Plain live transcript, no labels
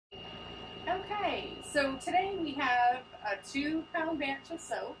Okay, so today we have a 2-pound batch of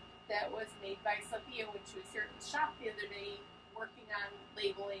soap that was made by Sophia when she was here at the shop the other day working on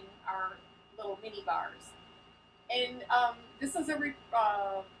labeling our little mini bars. And this is a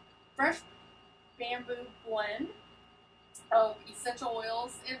fresh bamboo blend of essential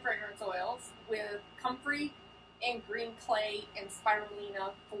oils and fragrance oils with comfrey and green clay and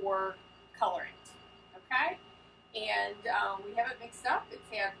spirulina for coloring. Okay? And we have it mixed up. It's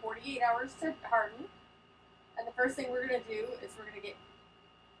had 48 hours to harden. And the first thing we're going to do is we're going to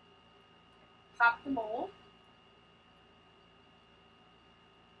pop the mold.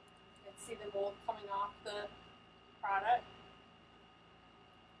 You can see the mold coming off the product.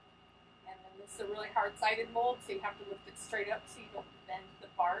 And then this is a really hard-sided mold, so you have to lift it straight up so you don't bend the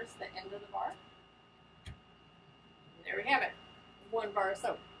bars, the end of the bar. And there we have it. 1 bar of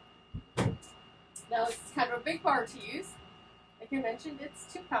soap. Now this is kind of a big bar to use. Like I mentioned,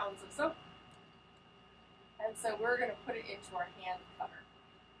 it's 2 pounds of soap. And so we're going to put it into our hand cutter.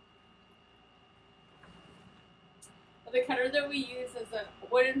 The cutter that we use is a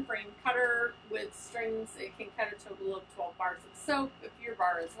wooden frame cutter with strings. It can cut a total of 12 bars of soap if your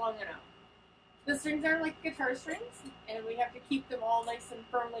bar is long enough. The strings are like guitar strings, and we have to keep them all nice and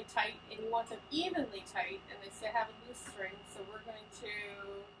firmly tight, and you want them evenly tight, and they still have a loose string, so we're going to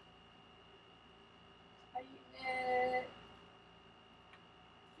tighten it here.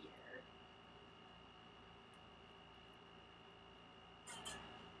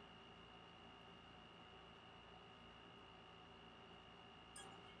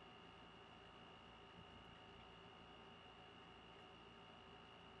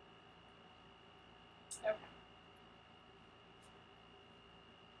 Okay.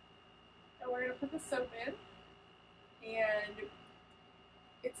 Now we're going to put the soap in, and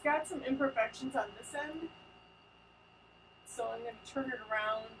it's got some imperfections on this end, so I'm going to turn it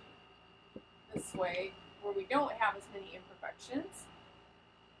around this way where we don't have as many imperfections.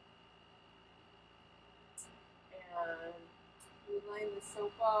 And we line the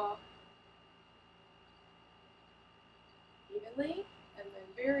soap up evenly, and then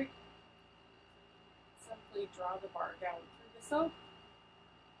very simply draw the bar down through the soap.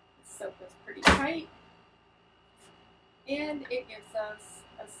 The soap is pretty tight, and it gives us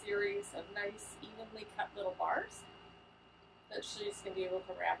a series of nice, evenly cut little bars that she's going to be able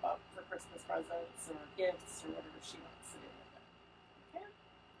to wrap up for Christmas presents or gifts or whatever she wants to do with it. Okay.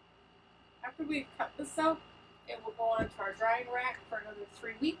 After we've cut the soap, it will go onto our drying rack for another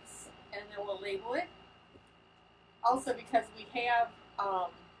 3 weeks, and then we'll label it. Also, because we have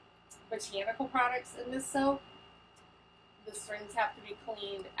botanical products in this soap, the strings have to be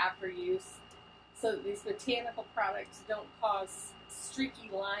cleaned after use so that these botanical products don't cause streaky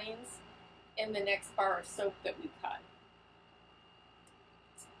lines in the next bar of soap that we cut.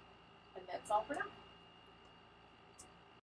 And that's all for now.